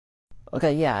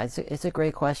Okay, yeah, it's a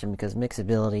great question because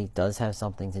mixability does have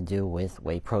something to do with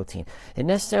whey protein. It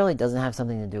necessarily doesn't have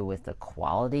something to do with the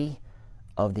quality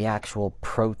of the actual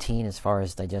protein as far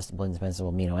as digestible and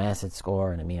dispensable amino acid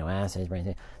score and amino acids or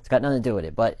anything. It's got nothing to do with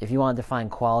it. But if you want to define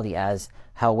quality as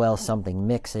how well something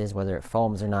mixes, whether it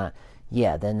foams or not,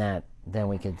 yeah, then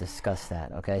we could discuss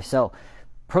that. Okay, so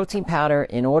protein powder,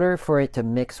 in order for it to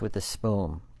mix with the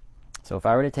spoon, so if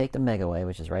I were to take the Mega Whey,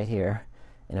 which is right here,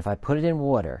 and if I put it in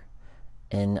water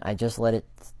and I just let it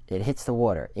hits the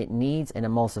water, it needs an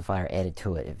emulsifier added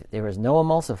to it. If there was no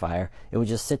emulsifier, it would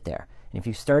just sit there. And if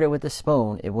you stirred it with a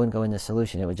spoon, it wouldn't go in the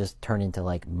solution. It would just turn into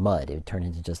like mud. It would turn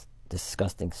into just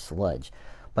disgusting sludge.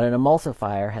 But an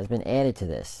emulsifier has been added to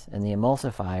this, and the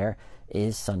emulsifier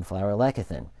is sunflower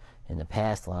lecithin. In the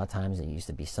past, a lot of times it used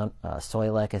to be soy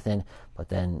lecithin, but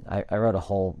then I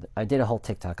did a whole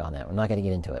TikTok on that. We're not going to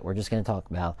get into it. We're just going to talk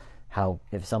about how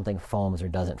if something foams or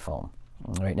doesn't foam.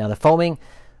 All right, now the foaming,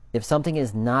 if something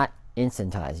is not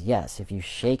instantized, yes, if you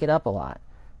shake it up a lot,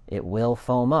 it will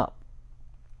foam up.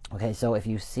 Okay, so if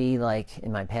you see, like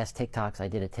in my past TikToks, I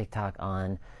did a TikTok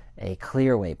on a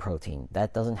clear whey protein.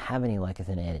 That doesn't have any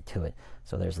lecithin added to it,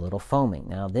 so there's a little foaming.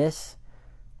 Now this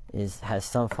has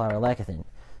sunflower lecithin.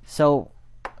 So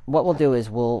what we'll do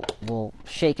is we'll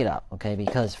shake it up, okay,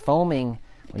 because foaming,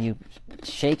 when you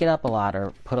shake it up a lot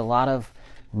or put a lot of,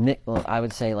 I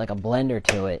would say like a blender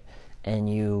to it, and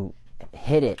you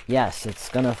hit it, yes, it's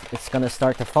gonna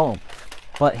start to foam.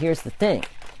 But here's the thing.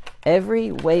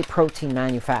 Every whey protein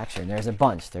manufacturer, there's a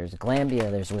bunch. There's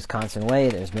Glanbia, there's Wisconsin Whey,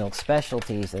 there's Milk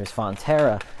Specialties, there's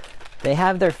Fonterra. They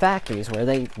have their factories where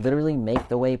they literally make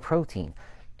the whey protein.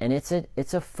 And it's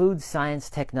a food science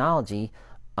technology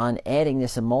on adding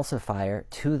this emulsifier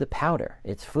to the powder.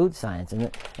 It's food science.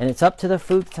 And it's up to the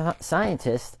food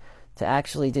scientist to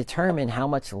actually determine how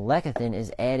much lecithin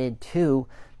is added to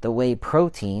the whey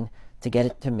protein to get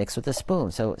it to mix with a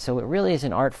spoon. So it really is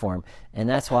an art form, and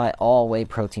that's why all whey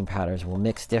protein powders will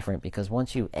mix different, because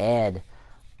once you add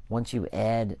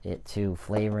it to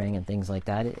flavoring and things like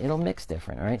that, it'll mix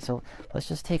different. All right, so let's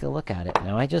just take a look at it.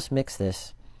 Now I just mixed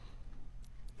this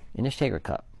in a shaker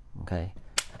cup, okay,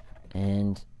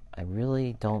 and I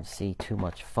really don't see too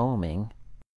much foaming.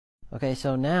 Okay,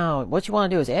 so now what you want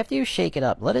to do is after you shake it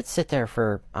up, let it sit there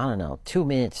for, I don't know, 2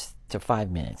 minutes to 5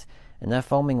 minutes. And that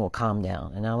foaming will calm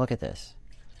down. And now look at this.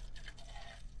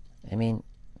 I mean,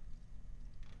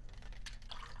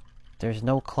 there's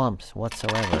no clumps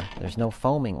whatsoever. There's no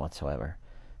foaming whatsoever.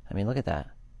 I mean, look at that.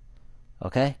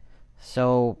 Okay?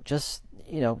 So just,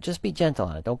 just be gentle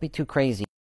on it. Don't be too crazy.